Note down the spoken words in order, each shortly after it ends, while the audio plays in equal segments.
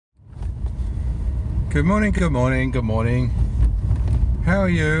Good morning, good morning, good morning. How are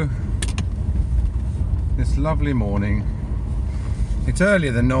you? This lovely morning. It's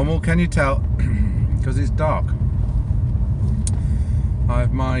earlier than normal, can you tell? Because it's dark.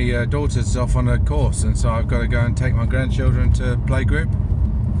 My daughter's off on a course, and so I've got to go and take my grandchildren to playgroup.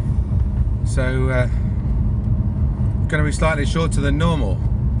 So, going to be slightly shorter than normal,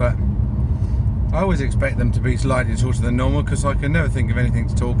 but I always expect them to be slightly shorter than normal because I can never think of anything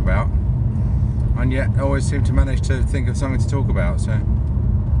to talk about. And yet I always seem to manage to think of something to talk about. So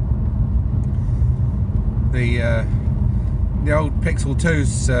the old Pixel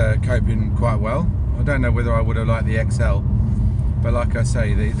 2's coping quite well. I don't know whether I would have liked the XL, but like I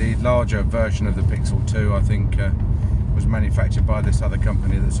say, the larger version of the Pixel 2 I think was manufactured by this other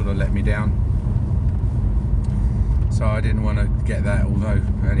company that sort of let me down. So I didn't want to get that, although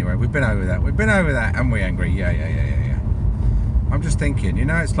anyway, we've been over that, haven't we, Angry? Yeah. I'm just thinking, you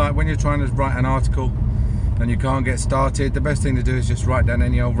know, it's like when you're trying to write an article and you can't get started, the best thing to do is just write down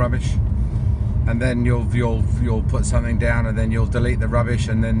any old rubbish, and then you'll put something down, and then you'll delete the rubbish,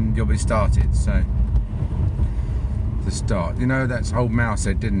 and then you'll be started. So to start, you know, that's old Mao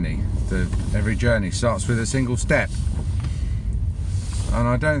said, didn't he? Every journey starts with a single step. And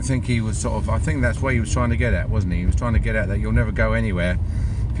I don't think he was I think that's what he was trying to get at, wasn't he? He was trying to get at that you'll never go anywhere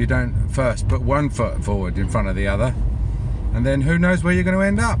if you don't first put one foot forward in front of the other. And then who knows where you're going to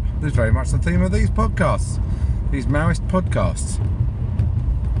end up. That's very much the theme of these podcasts, these Maoist podcasts.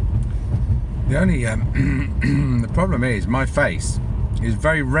 The only the problem is my face is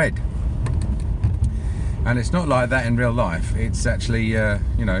very red, and it's not like that in real life. It's actually you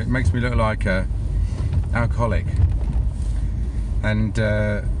know, it makes me look like a alcoholic. And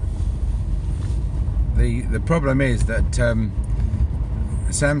the problem is that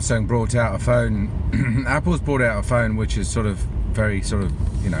Samsung brought out a phone. Apple's brought out a phone which is very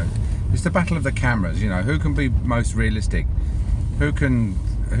you know, it's the battle of the cameras. You know, who can be most realistic, who can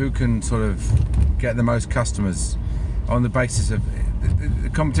sort of get the most customers on the basis of the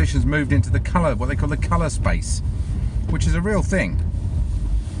competition's moved into the color, what they call the color space, which is a real thing.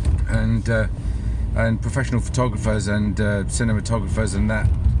 And professional photographers and cinematographers and that,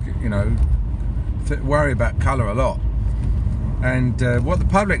 you know, worry about color a lot. And what the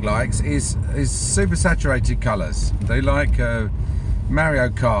public likes is super saturated colours. They like Mario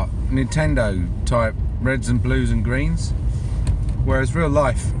Kart, Nintendo type reds and blues and greens. Whereas real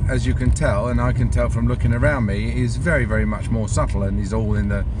life, as you can tell, and I can tell from looking around me, is very, very much more subtle, and is all at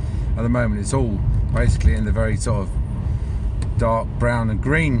the moment, it's all basically in the very sort of dark brown and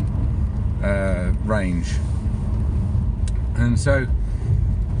green range. And so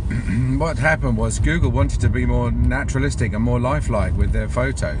what happened was Google wanted to be more naturalistic and more lifelike with their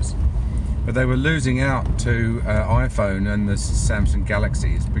photos, but they were losing out to iPhone and the Samsung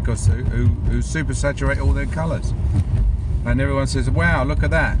Galaxies because who super saturate all their colors. And everyone says, wow, look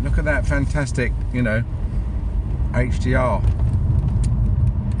at that fantastic, you know, HDR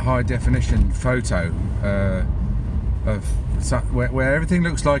high definition photo of where everything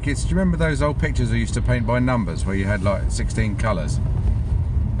looks like it's. Do you remember those old pictures I used to paint by numbers where you had like 16 colors?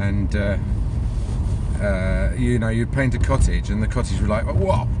 And you know, you'd paint a cottage, and the cottage was like,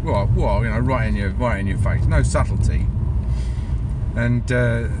 whoa, you know, right in your face, no subtlety. And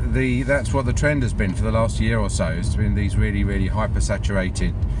that's what the trend has been for the last year or so. It's been these really, really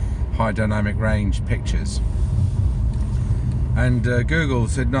hyper-saturated, high dynamic range pictures. And Google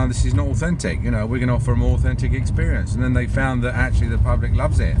said, no, this is not authentic. You know, we're going to offer a more authentic experience. And then they found that actually the public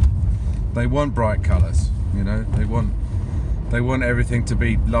loves it. They want bright colours. You know, they want everything to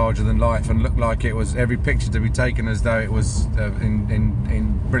be larger than life and look like it was, every picture to be taken as though it was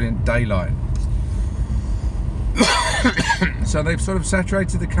in brilliant daylight. So they've sort of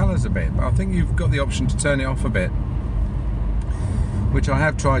saturated the colours a bit, but I think you've got the option to turn it off a bit, which I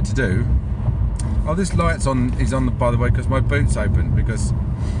have tried to do. Oh, this light's on, is on, by the way, because my boot's open, because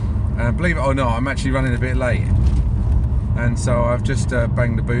believe it or not, I'm actually running a bit late, and so I've just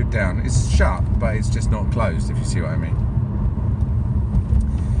banged the boot down. It's shut, but it's just not closed, if you see what I mean.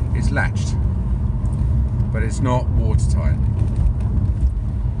 It's latched, but it's not watertight.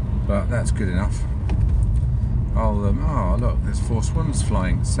 But that's good enough. Oh look, there's 4 swans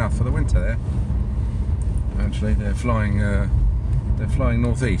flying south for the winter there. Actually, they're flying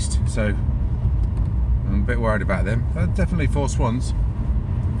northeast, so I'm a bit worried about them. But definitely 4 swans.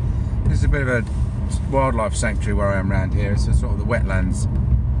 This is a bit of a wildlife sanctuary where I am around here. It's sort of the wetlands,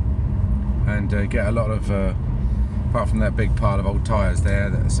 and get a lot of, apart from that big pile of old tyres there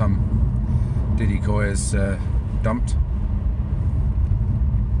that some diddy coy has dumped.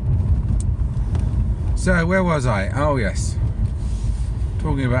 So where was I? Oh yes,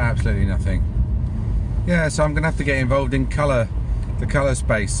 talking about absolutely nothing. yeah, so I'm gonna have to get involved in the colour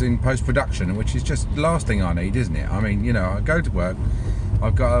space in post-production, which is just the last thing I need, isn't it? I mean, you know, I go to work,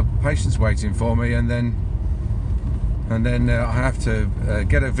 I've got patients waiting for me, and then I have to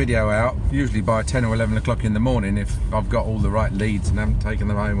get a video out, usually by 10 or 11 o'clock in the morning if I've got all the right leads and haven't taken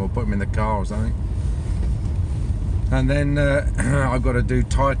them home or put them in the car or something. And then I've got to do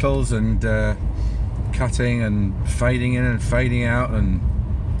titles and cutting and fading in and fading out, and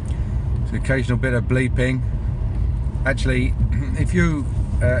the occasional bit of bleeping. Actually, if you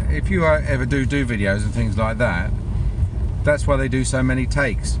ever do videos and things like that, that's why they do so many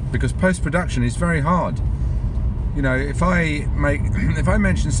takes, because post-production is very hard. You know, if I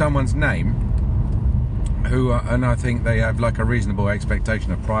mention someone's name, and I think they have like a reasonable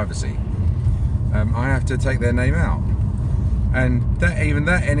expectation of privacy, I have to take their name out, and even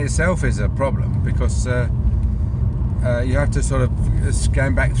that in itself is a problem, because you have to sort of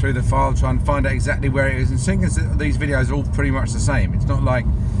scan back through the file, try and find out exactly where it is. And seeing as these videos are all pretty much the same, it's not like,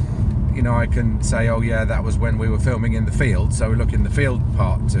 you know, I can say, oh yeah, that was when we were filming in the field, so we look in the field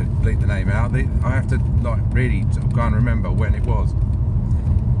part to bleep the name out. I have to like really sort of go and remember when it was.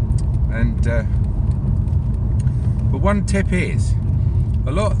 And but one tip is,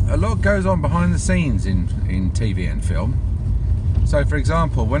 a lot goes on behind the scenes in TV and film. So for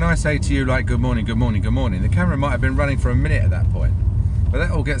example, when I say to you like good morning, good morning, good morning, the camera might have been running for a minute at that point, but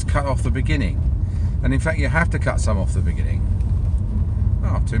that all gets cut off the beginning. And in fact, you have to cut some off the beginning.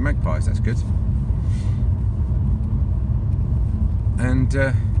 Oh, 2 magpies, that's good. And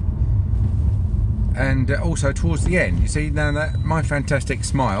also towards the end, you see now that my fantastic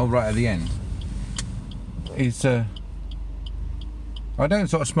smile right at the end is I don't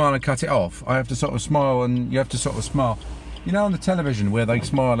sort of smile and cut it off. I have to sort of smile, and you have to sort of smile. You know, on the television where they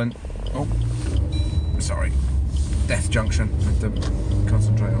smile and, oh, sorry, death junction. I have to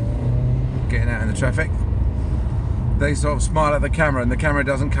concentrate on getting out in the traffic. They sort of smile at the camera, and the camera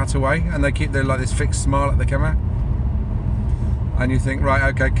doesn't cut away, and they keep their like this fixed smile at the camera. And you think,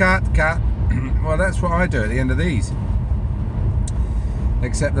 right, okay, cut. Well, that's what I do at the end of these.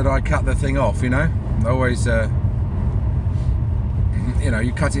 Except that I cut the thing off, you know. Always, you know,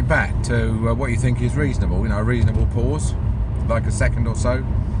 you cut it back to what you think is reasonable. You know, a reasonable pause, like a second or so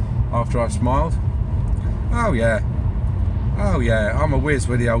after I've smiled. Oh yeah, I'm a whiz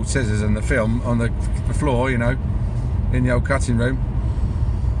with the old scissors and the film on the floor, you know, in the old cutting room,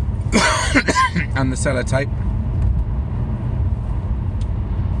 and the sellotape.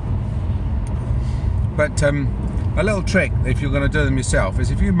 But a little trick, if you're going to do them yourself,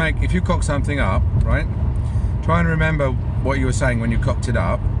 is if you cock something up, right, try and remember what you were saying when you cocked it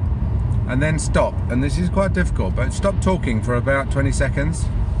up, and then stop. And this is quite difficult, but stop talking for about 20 seconds.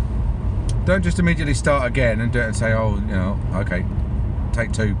 Don't just immediately start again and do it and say, oh, you know, okay,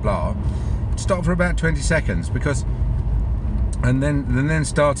 take 2, blah. Stop for about 20 seconds, because and then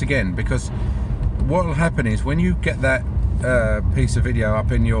start again, because what will happen is when you get that piece of video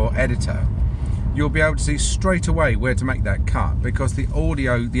up in your editor, you'll be able to see straight away where to make that cut, because the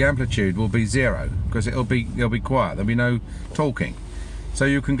audio, the amplitude will be 0, because it'll be quiet, there'll be no talking, so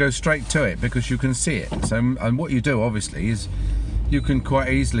you can go straight to it because you can see it. So, and what you do obviously is you can quite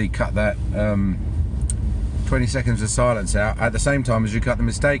easily cut that 20 seconds of silence out at the same time as you cut the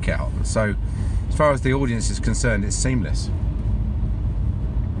mistake out. So as far as the audience is concerned, it's seamless.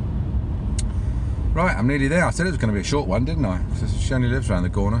 Right, I'm nearly there. I said it was going to be a short one, didn't I? She only lives around the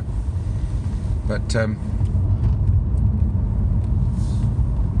corner. But I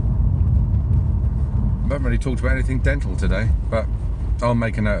haven't really talked about anything dental today, but I'll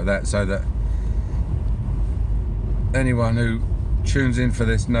make a note of that so that anyone who tunes in for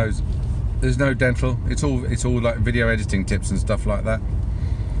this knows there's no dental. It's all like video editing tips and stuff like that,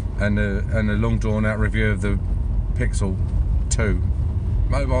 and a long drawn out review of the Pixel 2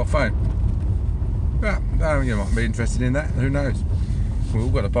 mobile phone. Yeah, you might be interested in that. Who knows? We've all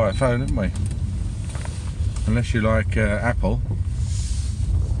got to buy a phone, haven't we? Unless you like Apple.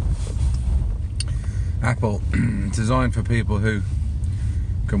 Apple, designed for people who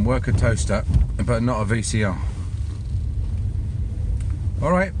can work a toaster but not a VCR.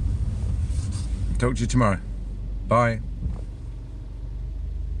 Alright, talk to you tomorrow. Bye.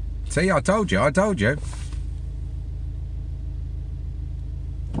 See, I told you.